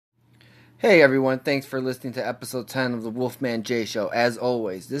Hey everyone, thanks for listening to episode 10 of the Wolfman J Show. As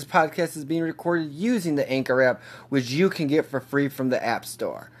always, this podcast is being recorded using the Anchor app, which you can get for free from the App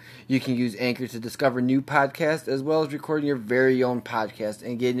Store. You can use Anchor to discover new podcasts, as well as recording your very own podcast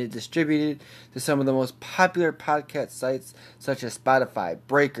and getting it distributed to some of the most popular podcast sites, such as Spotify,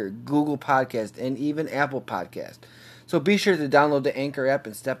 Breaker, Google Podcast, and even Apple Podcast. So be sure to download the Anchor app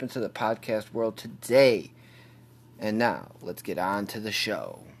and step into the podcast world today. And now, let's get on to the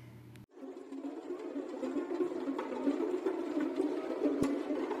show.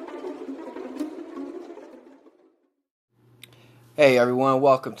 Hey everyone,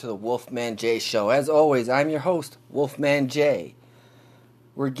 welcome to the Wolfman J Show. As always, I'm your host, Wolfman J.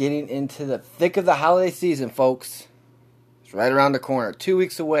 We're getting into the thick of the holiday season, folks. It's right around the corner. 2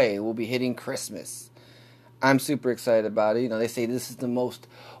 weeks away, we'll be hitting Christmas. I'm super excited about it. You know, they say this is the most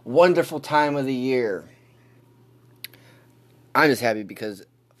wonderful time of the year. I'm just happy because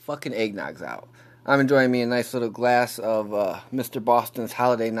fucking eggnog's out. I'm enjoying me a nice little glass of Mr. Boston's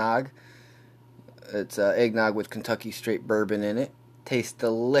Holiday Nog. It's eggnog with Kentucky straight bourbon in it. Tastes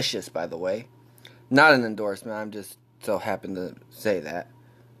delicious, by the way. Not an endorsement. I'm just so happen to say that.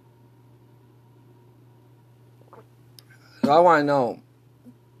 So I want to know,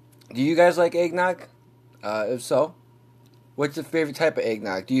 do you guys like eggnog? If so, what's your favorite type of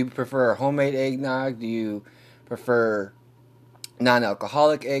eggnog? Do you prefer homemade eggnog? Do you prefer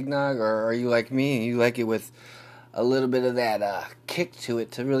non-alcoholic eggnog? Or are you like me and you like it with a little bit of that kick to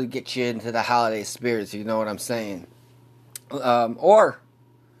it to really get you into the holiday spirits, you know what I'm saying? Or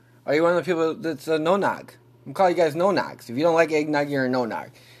are you one of the people that's a no-nog? I'm calling you guys no-nogs. If you don't like eggnog, you're a no-nog.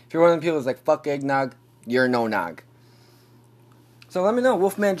 If you're one of the people that's like, fuck eggnog, you're a no-nog. So let me know,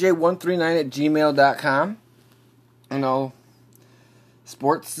 wolfmanj139@gmail.com. You know,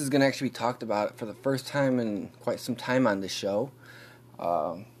 sports is going to actually be talked about for the first time in quite some time on this show.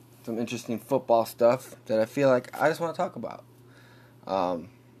 Some interesting football stuff that I feel like I just want to talk about.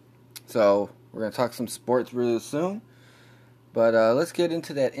 So we're going to talk some sports really soon. But let's get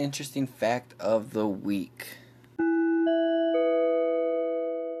into that interesting fact of the week.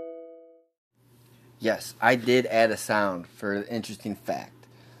 Yes, I did add a sound for the interesting fact.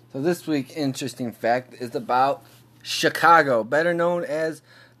 So this week's interesting fact is about Chicago, better known as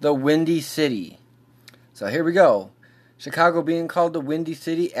the Windy City. So here we go. Chicago being called the Windy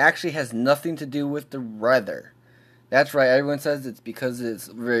City actually has nothing to do with the weather. That's right, everyone says it's because it's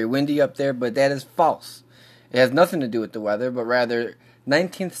very windy up there, but that is false. It has nothing to do with the weather, but rather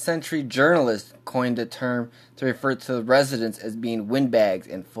 19th century journalists coined the term to refer to the residents as being windbags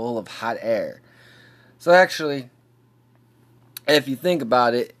and full of hot air. So actually, if you think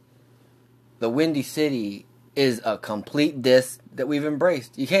about it, the Windy City is a complete diss that we've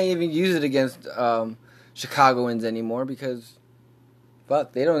embraced. You can't even use it against Chicagoans anymore because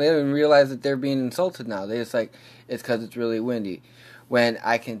fuck, they don't even realize that they're being insulted now. They just like, it's because it's really windy. When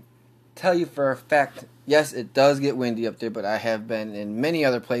I can tell you for a fact, yes, it does get windy up there, but I have been in many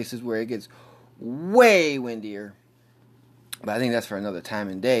other places where it gets way windier. But I think that's for another time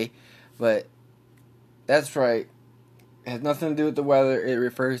and day. But that's right. It has nothing to do with the weather. It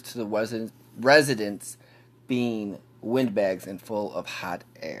refers to the residents being windbags and full of hot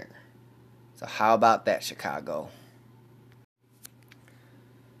air. So how about that, Chicago?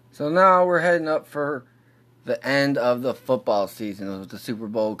 So now we're heading up for the end of the football season with the Super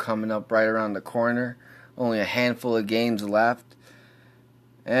Bowl coming up right around the corner. Only a handful of games left.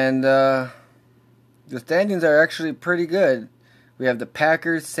 And the standings are actually pretty good. We have the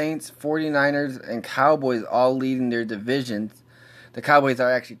Packers, Saints, 49ers, and Cowboys all leading their divisions. The Cowboys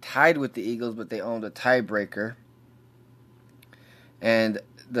are actually tied with the Eagles, but they own the tiebreaker. And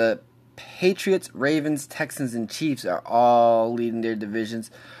the Patriots, Ravens, Texans, and Chiefs are all leading their divisions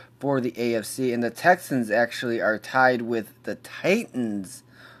for the AFC. And the Texans actually are tied with the Titans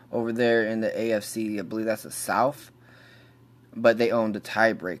over there in the AFC. I believe that's the South. But they own the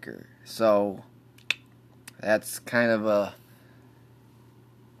tiebreaker. So that's kind of a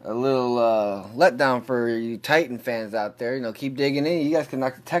little letdown for you Titan fans out there. You know, keep digging in. You guys can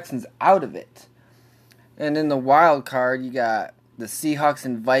knock the Texans out of it. And in the wild card, you got the Seahawks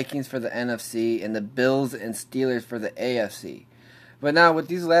and Vikings for the NFC, and the Bills and Steelers for the AFC. But now with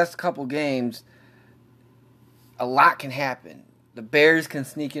these last couple games, a lot can happen. The Bears can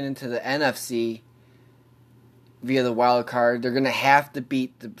sneak into the NFC via the wild card. They're gonna have to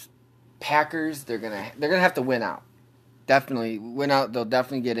beat the Packers. They're gonna have to win out. Definitely win out. They'll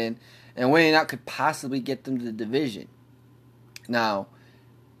definitely get in, and winning out could possibly get them to the division. Now,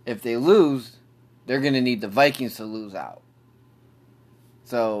 if they lose, they're gonna need the Vikings to lose out.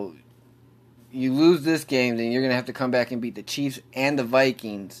 So, you lose this game, then you're going to have to come back and beat the Chiefs and the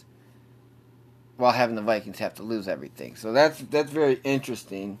Vikings while having the Vikings have to lose everything. So that's very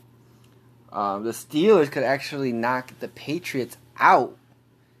interesting. The Steelers could actually knock the Patriots out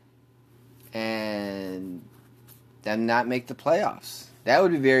and them not make the playoffs. That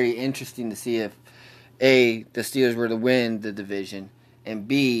would be very interesting to see if A, the Steelers were to win the division, and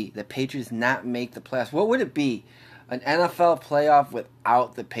B, the Patriots not make the playoffs. What would it be? An NFL playoff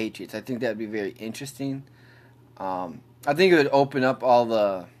without the Patriots. I think that would be very interesting. I think it would open up all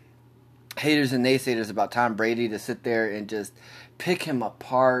the haters and naysayers about Tom Brady to sit there and just pick him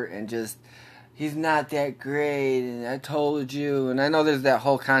apart and just, he's not that great, and I told you. And I know there's that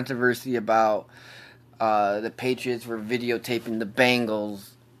whole controversy about the Patriots were videotaping the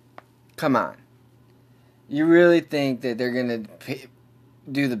Bengals. Come on. You really think that they're going to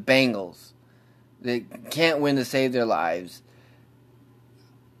do the Bengals? They can't win to save their lives.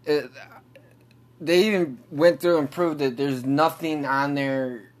 They even went through and proved that there's nothing on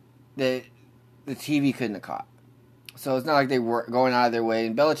there that the TV couldn't have caught. So it's not like they were going out of their way.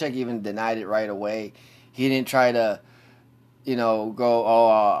 And Belichick even denied it right away. He didn't try to, go,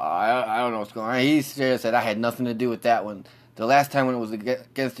 I don't know what's going on. He straight up said, I had nothing to do with that one. The last time when it was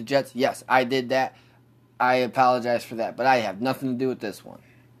against the Jets, yes, I did that. I apologize for that. But I have nothing to do with this one.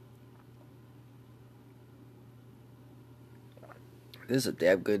 This is a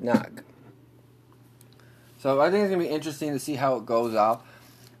damn good knock. So I think it's going to be interesting to see how it goes out.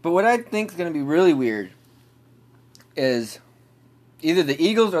 But what I think is going to be really weird is either the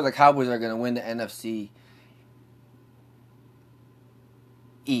Eagles or the Cowboys are going to win the NFC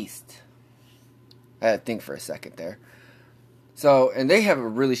East. I had to think for a second there. So, and they have a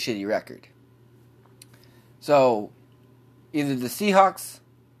really shitty record. So, either the Seahawks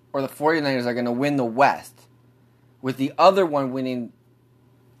or the 49ers are going to win the West, with the other one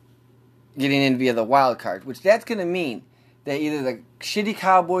getting in via the wild card, which that's going to mean that either the shitty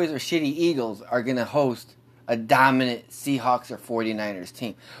Cowboys or shitty Eagles are going to host a dominant Seahawks or 49ers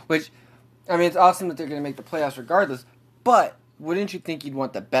team. Which, I mean, it's awesome that they're going to make the playoffs regardless, but wouldn't you think you'd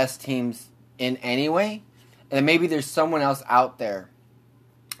want the best teams in anyway? And maybe there's someone else out there,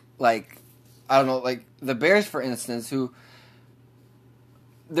 like, I don't know, like the Bears, for instance, who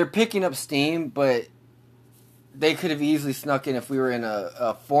they're picking up steam, but they could have easily snuck in if we were in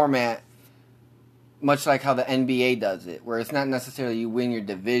a format much like how the NBA does it, where it's not necessarily you win your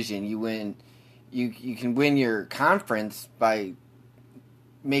division, you can win your conference by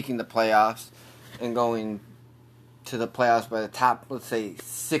making the playoffs and going to the playoffs by the top, let's say,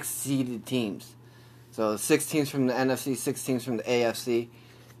 6 seeded teams. So 6 teams from the NFC, 6 teams from the AFC,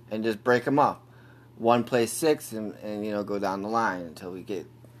 and just break them up. One plays 6 and go down the line until we get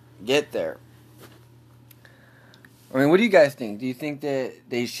there. I mean, what do you guys think? Do you think that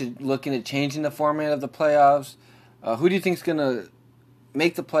they should look into changing the format of the playoffs? Who do you think is going to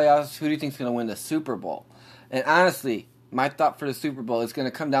make the playoffs? Who do you think is going to win the Super Bowl? And honestly, my thought for the Super Bowl is going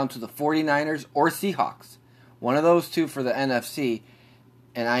to come down to the 49ers or Seahawks. One of those two for the NFC.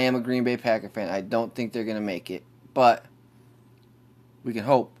 And I am a Green Bay Packer fan. I don't think they're going to make it. But we can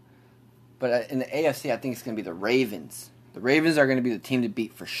hope. But in the AFC, I think it's going to be the Ravens. The Ravens are going to be the team to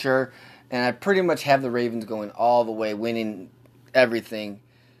beat for sure. And I pretty much have the Ravens going all the way, winning everything.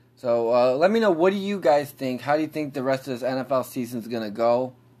 So let me know, what do you guys think? How do you think the rest of this NFL season is going to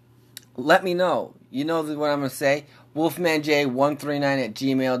go? Let me know. You know what I'm going to say.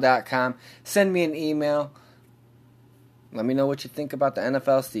 WolfmanJ139@gmail.com. Send me an email. Let me know what you think about the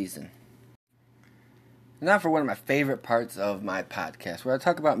NFL season. Now for one of my favorite parts of my podcast, where I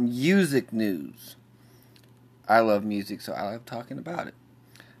talk about music news. I love music, so I love talking about it.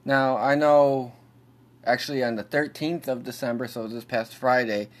 Now, I know, actually on the 13th of December, so this past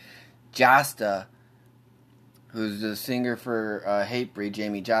Friday, Josta, who's the singer for Hatebreed,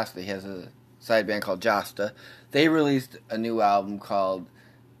 Jamie Josta, he has a side band called Josta, they released a new album called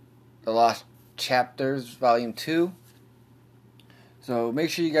The Lost Chapters, Volume 2. So make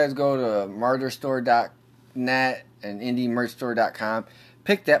sure you guys go to martyrstore.net and indiemerchstore.com.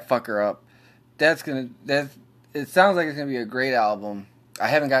 Pick that fucker up. It sounds like it's going to be a great album. I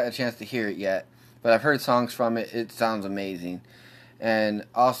haven't gotten a chance to hear it yet, but I've heard songs from it. It sounds amazing. And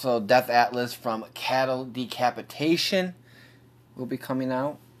also Death Atlas from Cattle Decapitation will be coming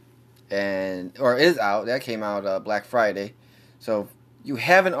out. Or is out. That came out Black Friday. So if you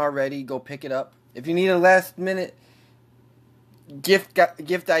haven't already, go pick it up. If you need a last minute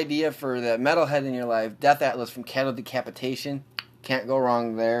gift idea for the metalhead in your life, Death Atlas from Cattle Decapitation. Can't go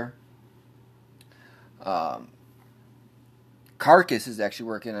wrong there. Carcass is actually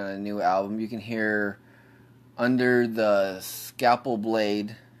working on a new album. You can hear Under the Scalpel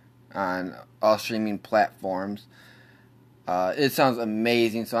Blade on all streaming platforms. It sounds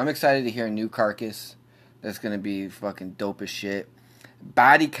amazing, so I'm excited to hear a new Carcass. That's going to be fucking dope as shit.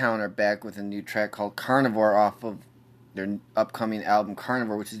 Body Count are back with a new track called Carnivore off of their upcoming album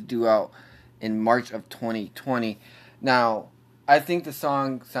Carnivore, which is due out in March of 2020. Now, I think the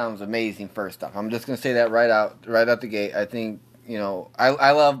song sounds amazing. First off, I'm just gonna say that right out the gate. I think, you know,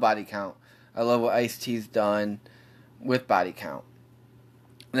 I love Body Count. I love what Ice-T's done with Body Count.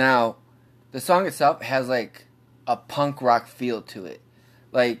 Now, the song itself has like a punk rock feel to it.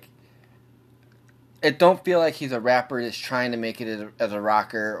 Like, it don't feel like he's a rapper that's trying to make it as a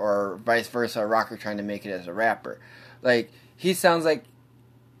rocker, or vice versa, a rocker trying to make it as a rapper. Like, he sounds like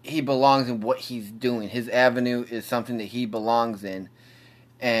he belongs in what he's doing. His avenue is something that he belongs in.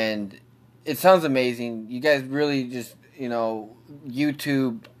 And it sounds amazing. You guys really just, you know,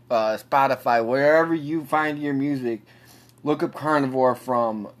 YouTube, Spotify, wherever you find your music, look up Carnivore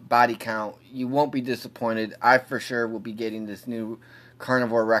from Body Count. You won't be disappointed. I for sure will be getting this new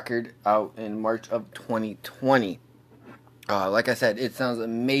Carnivore record out in March of 2020. Like I said, it sounds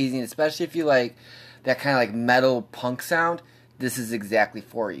amazing, especially if you like that kind of like metal punk sound. This is exactly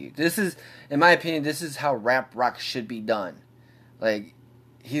for you. This is, in my opinion, this is how rap rock should be done. Like,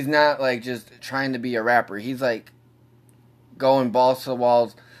 he's not like just trying to be a rapper. He's like going balls to the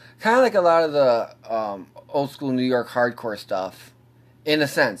walls, kind of like a lot of the old school New York hardcore stuff, in a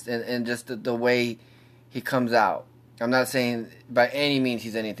sense, and just the way he comes out. I'm not saying by any means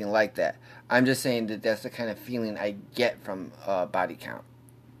he's anything like that. I'm just saying that that's the kind of feeling I get from Body Count.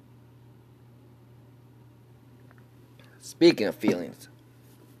 Speaking of feelings,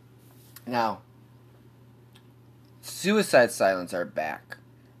 now, Suicide Silence are back,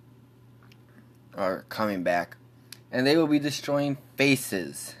 are coming back, and they will be destroying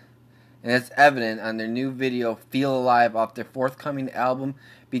faces. And it's evident on their new video, Feel Alive, off their forthcoming album,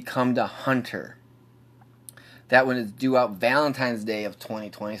 Become the Hunter. That one is due out Valentine's Day of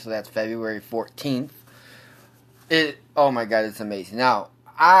 2020, so that's February 14th. Oh my god, it's amazing. Now,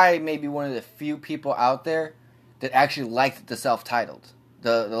 I may be one of the few people out there that actually liked the self-titled.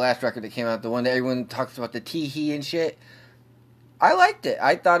 The last record that came out, the one that everyone talks about, the tee-hee and shit. I liked it.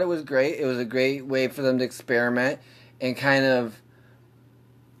 I thought it was great. It was a great way for them to experiment and kind of,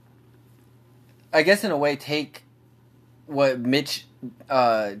 I guess in a way, take what Mitch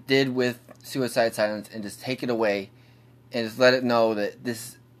did with Suicide Silence and just take it away and just let it know that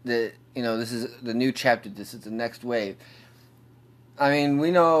this is the new chapter. This is the next wave. I mean,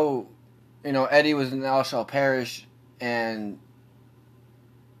 we know, Eddie was in All Shall Perish and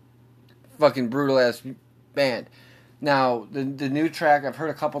fucking brutal ass band. Now, the new track, I've heard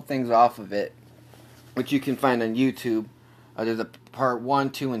a couple things off of it, which you can find on YouTube. There's a part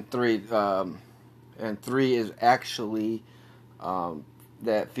 1, 2, and 3. And 3 is actually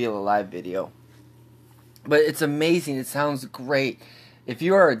that Feel Alive video. But it's amazing. It sounds great. If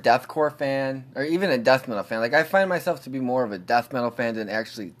you are a deathcore fan, or even a death metal fan, like I find myself to be more of a death metal fan than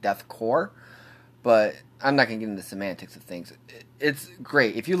actually deathcore, but I'm not going to get into the semantics of things. It's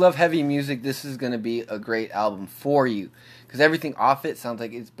great. If you love heavy music, this is going to be a great album for you, because everything off it sounds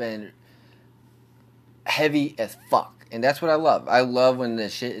like it's been heavy as fuck, and that's what I love. I love when the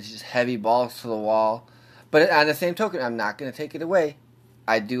shit is just heavy, balls to the wall, but on the same token, I'm not going to take it away.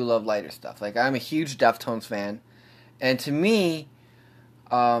 I do love lighter stuff. Like, I'm a huge Deftones fan, and to me,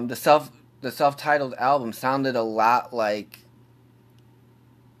 the self-titled album sounded a lot like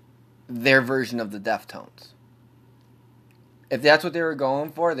their version of the Deftones. If that's what they were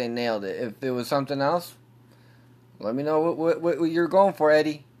going for, they nailed it. If it was something else, let me know what you're going for,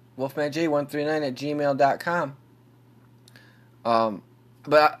 Eddie. Wolfman J 139 at gmail.com.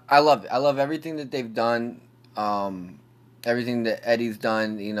 But I love it. I love everything that they've done. Everything that Eddie's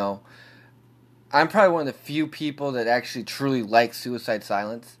done, I'm probably one of the few people that actually truly like Suicide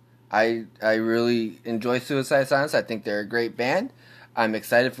Silence. I really enjoy Suicide Silence. I think they're a great band. I'm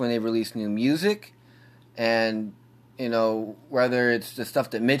excited for when they release new music. And, whether it's the stuff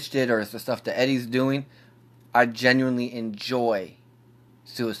that Mitch did or it's the stuff that Eddie's doing, I genuinely enjoy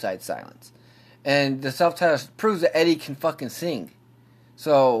Suicide Silence. And the self-title proves that Eddie can fucking sing.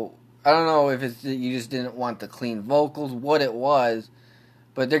 So, I don't know if it's that you just didn't want the clean vocals, what it was,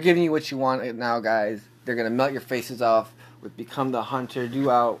 but they're giving you what you want now, guys. They're going to melt your faces off with Become the Hunter, due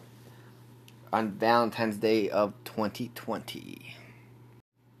out on Valentine's Day of 2020.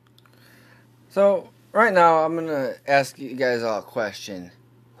 So, right now, I'm going to ask you guys all a question.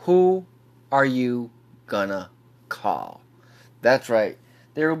 Who are you gonna call? That's right.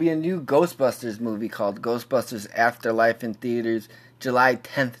 There will be a new Ghostbusters movie called Ghostbusters Afterlife in theaters July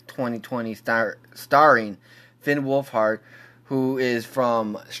 10th, 2020, starring Finn Wolfhard, who is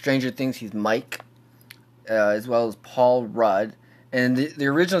from Stranger Things. He's Mike. as well as Paul Rudd. And the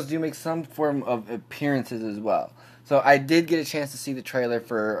originals do make some form of appearances as well. So I did get a chance to see the trailer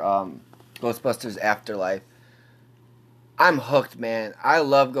for Ghostbusters Afterlife. I'm hooked, man. I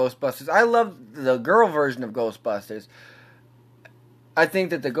love Ghostbusters. I love the girl version of Ghostbusters. I think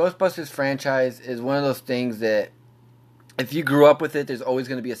that the Ghostbusters franchise is one of those things that if you grew up with it, there's always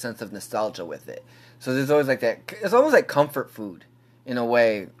going to be a sense of nostalgia with it. So there's always like that. It's almost like comfort food in a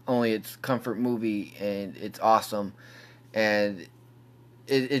way, only it's comfort movie and it's awesome. And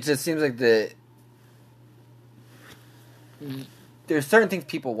it just seems like there's certain things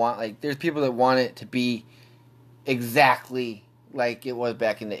people want. Like there's people that want it to be exactly like it was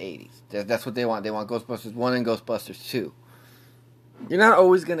back in the 80s. That's what they want. They want Ghostbusters 1 and Ghostbusters 2. You're not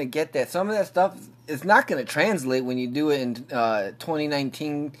always going to get that. Some of that stuff is not going to translate when you do it in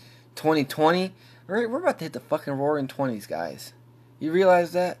 2019, 2020. We're about to hit the fucking roaring 20s, guys. You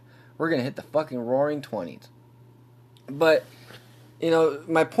realize that? We're going to hit the fucking roaring 20s. But,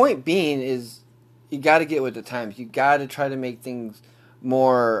 my point being is you got to get with the times. You got to try to make things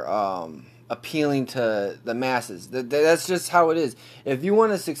more appealing to the masses. That's just how it is. If you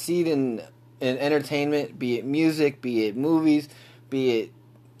want to succeed in entertainment, be it music, be it movies, be it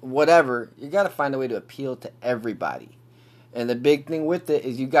whatever, you got to find a way to appeal to everybody. And the big thing with it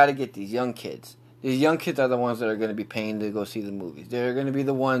is you got to get these young kids. These young kids are the ones that are going to be paying to go see the movies. They're going to be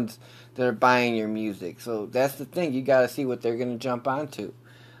the ones that are buying your music. So that's the thing. You got to see what they're going to jump onto.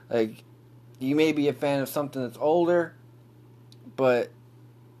 Like, you may be a fan of something that's older, but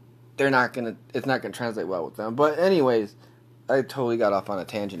it's not going to translate well with them. But anyways, I totally got off on a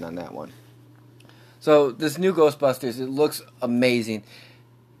tangent on that one. So this new Ghostbusters, it looks amazing.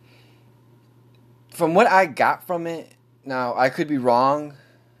 From what I got from it, now I could be wrong,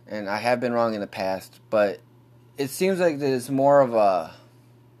 and I have been wrong in the past, but it seems like that it's more of a,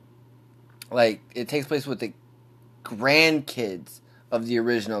 like, it takes place with the grandkids of the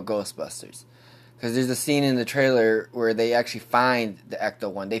original Ghostbusters. Because there's a scene in the trailer where they actually find the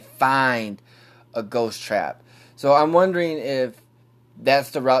Ecto-1. They find a ghost trap. So I'm wondering if that's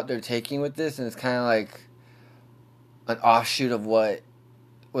the route they're taking with this, and it's kind of like an offshoot of what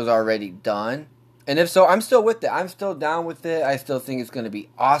was already done. And if so, I'm still with it. I'm still down with it. I still think it's going to be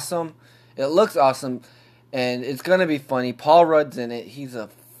awesome. It looks awesome, and it's going to be funny. Paul Rudd's in it. He's a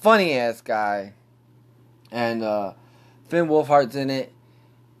funny-ass guy. And Finn Wolfhard's in it.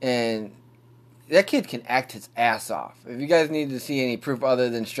 And that kid can act his ass off. If you guys need to see any proof other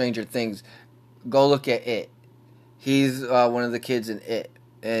than Stranger Things, go look at It. He's one of the kids in It,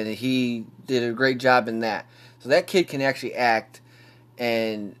 and he did a great job in that. So that kid can actually act,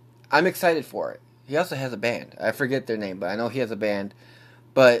 and I'm excited for it. He also has a band. I forget their name, but I know he has a band.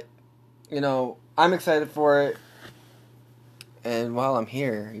 But, I'm excited for it. And while I'm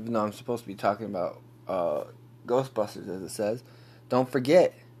here, even though I'm supposed to be talking about Ghostbusters, as it says, don't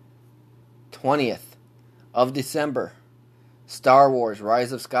forget, 20th of December, Star Wars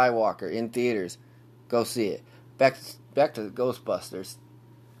Rise of Skywalker in theaters. Go see it. Back to Ghostbusters.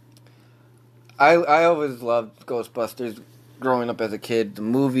 I always loved Ghostbusters growing up as a kid. The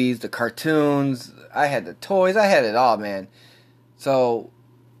movies, the cartoons. I had the toys. I had it all, man. So,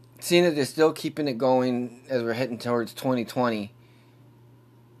 seeing that they're still keeping it going as we're heading towards 2020,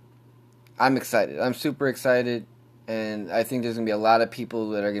 I'm excited. I'm super excited. And I think there's going to be a lot of people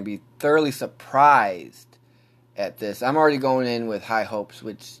that are going to be thoroughly surprised at this. I'm already going in with high hopes,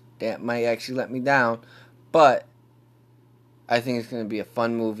 which that might actually let me down. But I think it's going to be a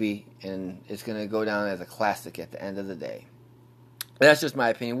fun movie, and it's going to go down as a classic at the end of the day. That's just my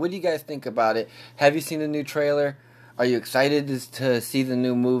opinion. What do you guys think about it? Have you seen the new trailer? Are you excited to see the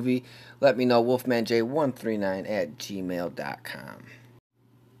new movie? Let me know, wolfmanj139@gmail.com.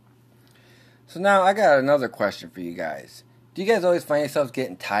 So now I got another question for you guys. Do you guys always find yourselves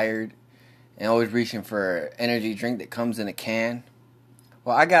getting tired and always reaching for an energy drink that comes in a can?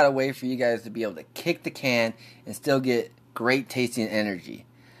 Well, I got a way for you guys to be able to kick the can and still get great tasting energy.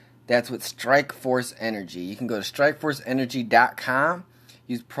 That's with Strike Force Energy. You can go to strikeforceenergy.com,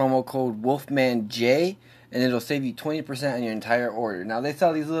 use promo code Wolfman J, and it'll save you 20% on your entire order. Now, they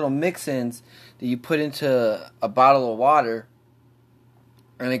sell these little mix-ins that you put into a bottle of water,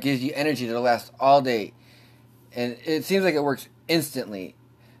 and it gives you energy that'll last all day. And it seems like it works instantly.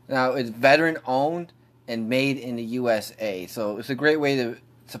 Now, it's veteran-owned and made in the USA. So it's a great way to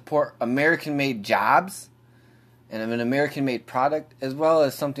support American-made jobs and an American-made product, as well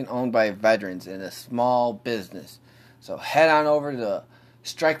as something owned by veterans in a small business. So head on over to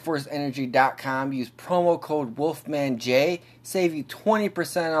strikeforceenergy.com. Use promo code WolfmanJ. Save you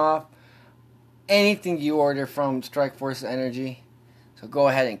 20% off anything you order from Strike Force Energy. So go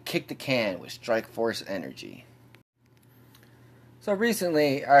ahead and kick the can with Strike Force energy. So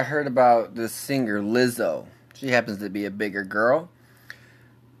recently I heard about this singer Lizzo. She happens to be a bigger girl.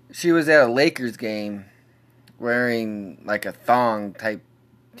 She was at a Lakers game wearing like a thong type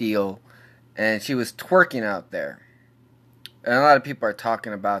deal, and she was twerking out there. And a lot of people are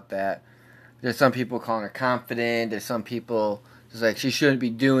talking about that. There's some people calling her confident. There's some people just like, she shouldn't be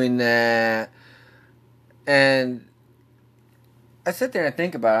doing that. And I sit there and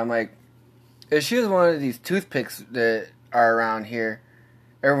think about it. I'm like, if she was one of these toothpicks that are around here,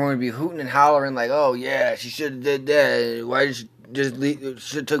 everyone would be hooting and hollering like, oh yeah, she should have did that. Why did she just leave?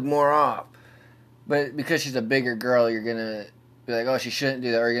 Should have took more off. But because she's a bigger girl, you're going to be like, oh, she shouldn't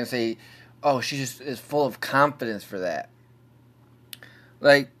do that. Or you're going to say, oh, she just is full of confidence for that.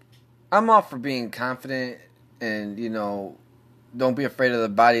 Like, I'm all for being confident and, don't be afraid of the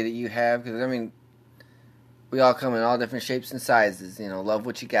body that you have. Because, we all come in all different shapes and sizes. Love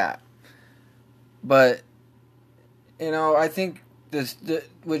what you got. But, I think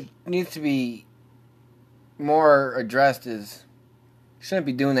what needs to be more addressed is you shouldn't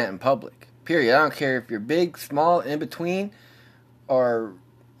be doing that in public. Period. I don't care if you're big, small, in between, or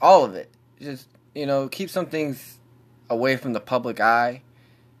all of it. Just, keep some things away from the public eye.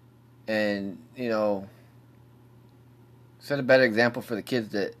 And, set a better example for the kids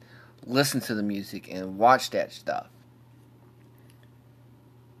that listen to the music and watch that stuff.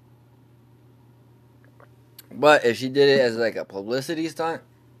 But if she did it as like a publicity stunt,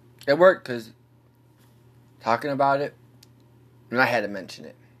 it worked because talking about it, and I had to mention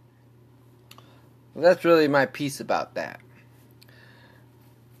it. Well, that's really my piece about that.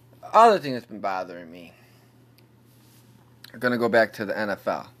 Other thing that's been bothering me, I'm going to go back to the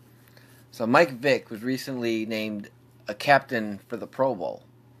NFL. So Mike Vick was recently named a captain for the Pro Bowl.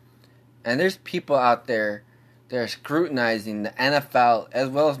 And there's people out there that are scrutinizing the NFL as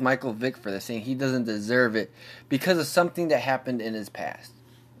well as Michael Vick for this, saying he doesn't deserve it because of something that happened in his past.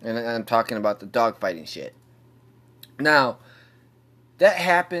 And I'm talking about the dogfighting shit. Now, that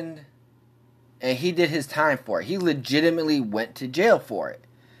happened and he did his time for it. He legitimately went to jail for it.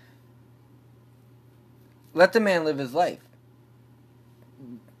 Let the man live his life.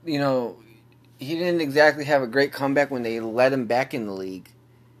 He didn't exactly have a great comeback when they let him back in the league.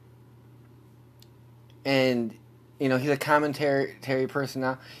 And, he's a commentary person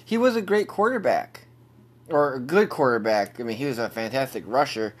now. He was a great quarterback. Or a good quarterback. He was a fantastic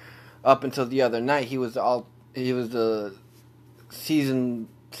rusher up until the other night. He was the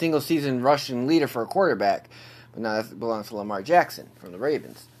single season rushing leader for a quarterback. But now that belongs to Lamar Jackson from the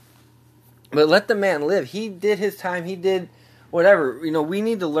Ravens. But let the man live. He did his time. He did whatever. We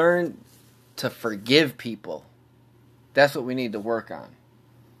need to learn to forgive people. That's what we need to work on.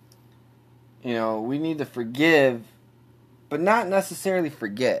 We need to forgive, but not necessarily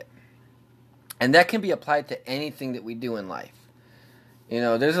forget. And that can be applied to anything that we do in life.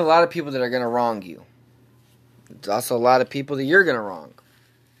 There's a lot of people that are going to wrong you. There's also a lot of people that you're going to wrong.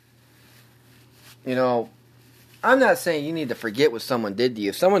 I'm not saying you need to forget what someone did to you.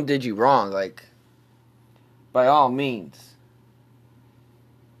 If someone did you wrong, by all means,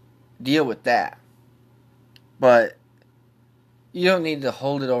 deal with that. But you don't need to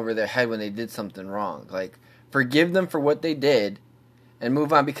hold it over their head when they did something wrong. Forgive them for what they did and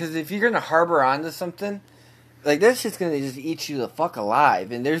move on. Because if you're going to harbor onto something, that's just going to just eat you the fuck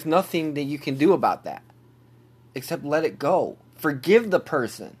alive. And there's nothing that you can do about that. Except let it go. Forgive the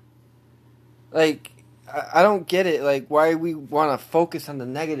person. I don't get it. Why we want to focus on the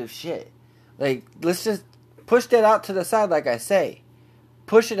negative shit. Let's just push that out to the side, like I say.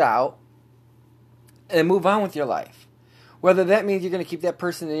 Push it out and move on with your life. Whether that means you're going to keep that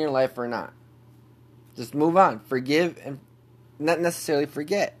person in your life or not. Just move on. Forgive and not necessarily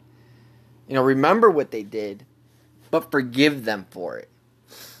forget. Remember what they did, but forgive them for it.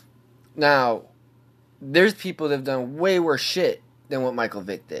 Now, there's people that have done way worse shit than what Michael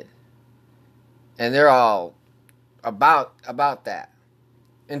Vick did. And they're all about that.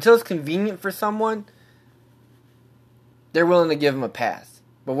 Until it's convenient for someone, they're willing to give them a pass.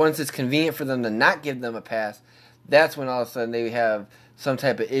 But once it's convenient for them to not give them a pass, that's when all of a sudden they have some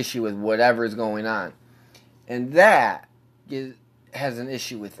type of issue with whatever is going on. And that has an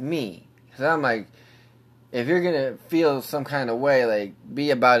issue with me. Because I'm like, if you're going to feel some kind of way, be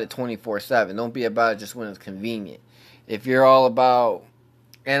about it 24/7. Don't be about it just when it's convenient. If you're all about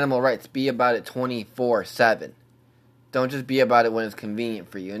animal rights, be about it 24/7. Don't just be about it when it's convenient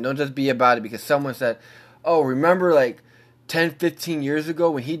for you. And don't just be about it because someone said, oh, remember 10, 15 years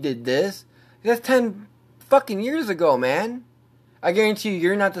ago when he did this? That's 10 fucking years ago, man. I guarantee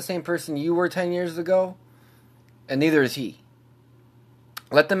you're not the same person you were 10 years ago. And neither is he.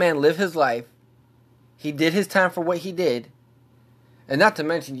 Let the man live his life. He did his time for what he did. And not to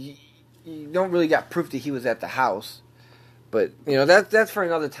mention, you don't really got proof that he was at the house. But, that's for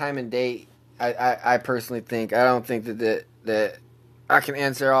another time and date. I personally think. I don't think that I can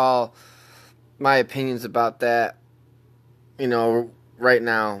answer all my opinions about that, right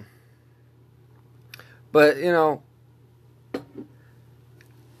now. But,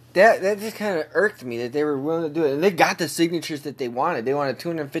 that just kind of irked me that they were willing to do it. And they got the signatures that they wanted. They wanted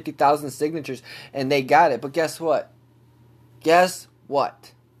 250,000 signatures, and they got it. But guess what?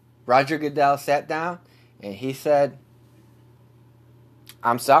 Roger Goodell sat down, and he said,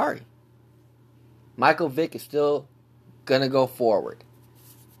 I'm sorry. Michael Vick is still going to go forward.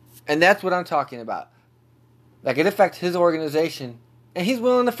 And that's what I'm talking about. Like, it affects his organization, and he's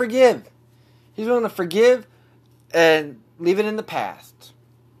willing to forgive. He's willing to forgive and leave it in the past.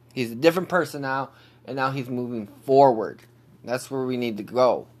 He's a different person now, and now he's moving forward. That's where we need to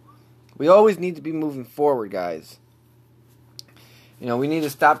go. We always need to be moving forward, guys. We need to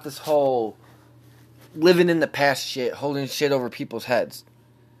stop this whole living in the past shit, holding shit over people's heads.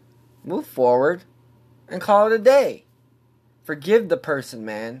 Move forward and call it a day. Forgive the person,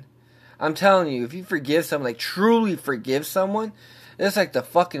 man. I'm telling you, if you forgive someone, like truly forgive someone, it's like the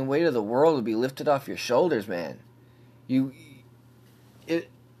fucking weight of the world will be lifted off your shoulders, man.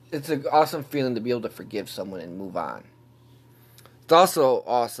 It's an awesome feeling to be able to forgive someone and move on. It's also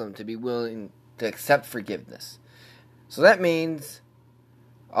awesome to be willing to accept forgiveness. So that means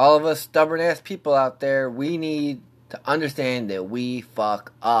all of us stubborn-ass people out there, we need to understand that we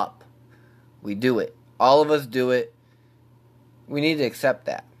fuck up. We do it. All of us do it. We need to accept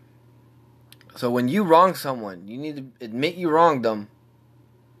that. So when you wrong someone, you need to admit you wronged them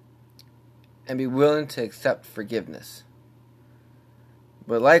and be willing to accept forgiveness.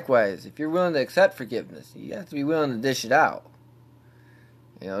 But likewise, if you're willing to accept forgiveness, you have to be willing to dish it out.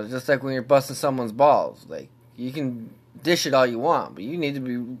 Just like when you're busting someone's balls. Like, you can dish it all you want, but you need to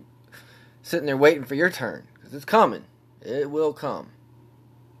be sitting there waiting for your turn. Because it's coming. It will come.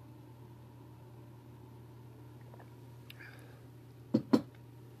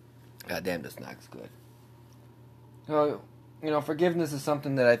 God damn, this knocks good. So, forgiveness is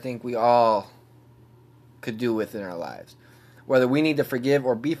something that I think we all could do within our lives. Whether we need to forgive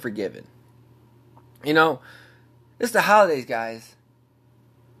or be forgiven. It's the holidays, guys.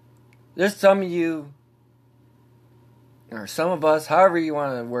 There's some of you, or some of us, however you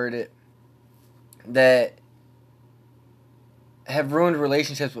want to word it, that have ruined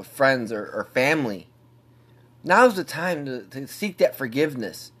relationships with friends or family. Now's the time to seek that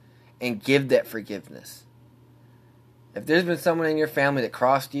forgiveness and give that forgiveness. If there's been someone in your family that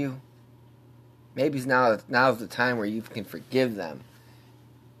crossed you, maybe now's the time where you can forgive them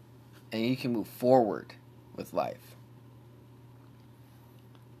and you can move forward with life.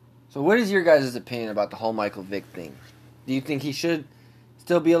 So what is your guys' opinion about the whole Michael Vick thing? Do you think he should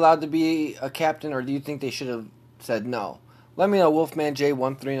still be allowed to be a captain, or do you think they should have said no? Let me know,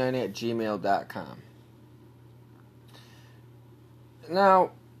 wolfmanj139@gmail.com.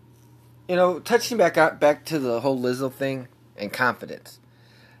 Now, touching back to the whole Lizzo thing and confidence.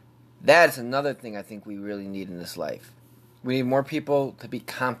 That's another thing I think we really need in this life. We need more people to be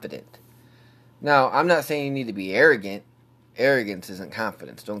confident. Now, I'm not saying you need to be arrogant. Arrogance isn't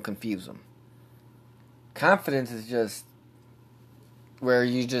confidence. Don't confuse them. Confidence is just where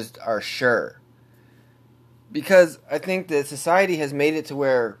you just are sure. Because I think that society has made it to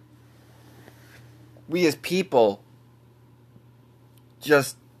where we as people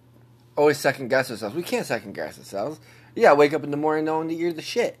just always second guess ourselves. We can't second guess ourselves. You gotta wake up in the morning knowing that you're the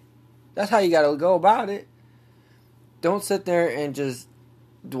shit. That's how you gotta go about it. Don't sit there and just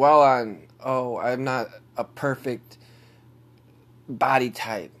dwell on, I'm not a perfect body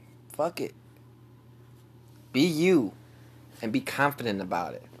type. Fuck it. Be you. And be confident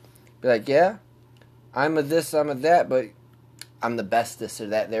about it. Be like, yeah, I'm a this, I'm a that, but I'm the best this or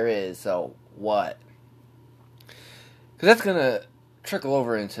that there is, so what? Because that's going to trickle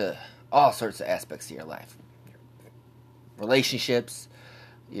over into all sorts of aspects of your life. Relationships,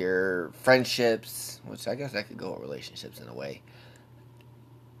 your friendships, which I guess I could go with relationships in a way.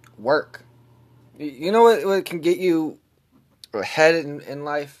 Work. You know what can get you ahead in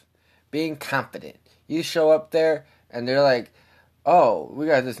life? Being confident. You show up there and they're like, oh, we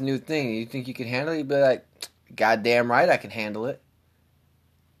got this new thing. You think you can handle it? You'd be like, goddamn right I can handle it.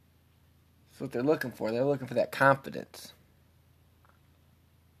 That's what they're looking for. They're looking for that confidence.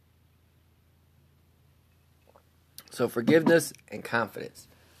 So forgiveness and confidence.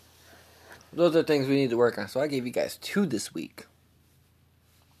 Those are things we need to work on. So I gave you guys 2 this week.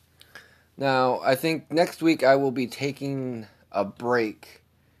 Now, I think next week I will be taking a break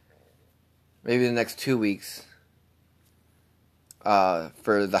maybe the next 2 weeks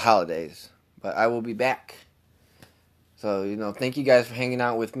for the holidays. But I will be back. So, thank you guys for hanging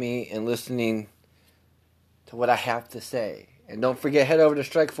out with me and listening to what I have to say. And don't forget, head over to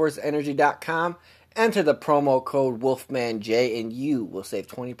StrikeForceEnergy.com, enter the promo code Wolfman J, and you will save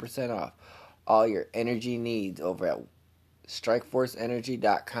 20% off all your energy needs over at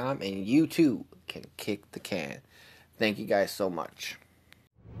StrikeForceEnergy.com, and you too can kick the can. Thank you guys so much.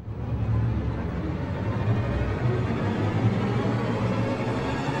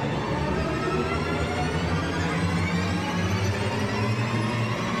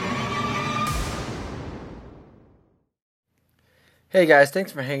 Hey guys,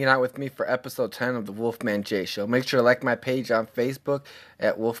 thanks for hanging out with me for episode 10 of the Wolfman J Show. Make sure to like my page on Facebook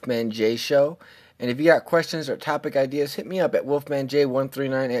at Wolfman J Show. And if you got questions or topic ideas, hit me up at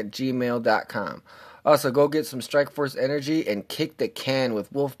wolfmanj139@gmail.com. Also, go get some Strikeforce Energy and kick the can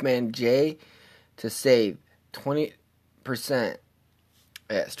with Wolfman J to save 20%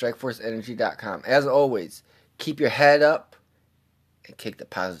 at StrikeForceEnergy.com. As always, keep your head up and kick the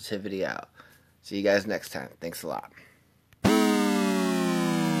positivity out. See you guys next time. Thanks a lot.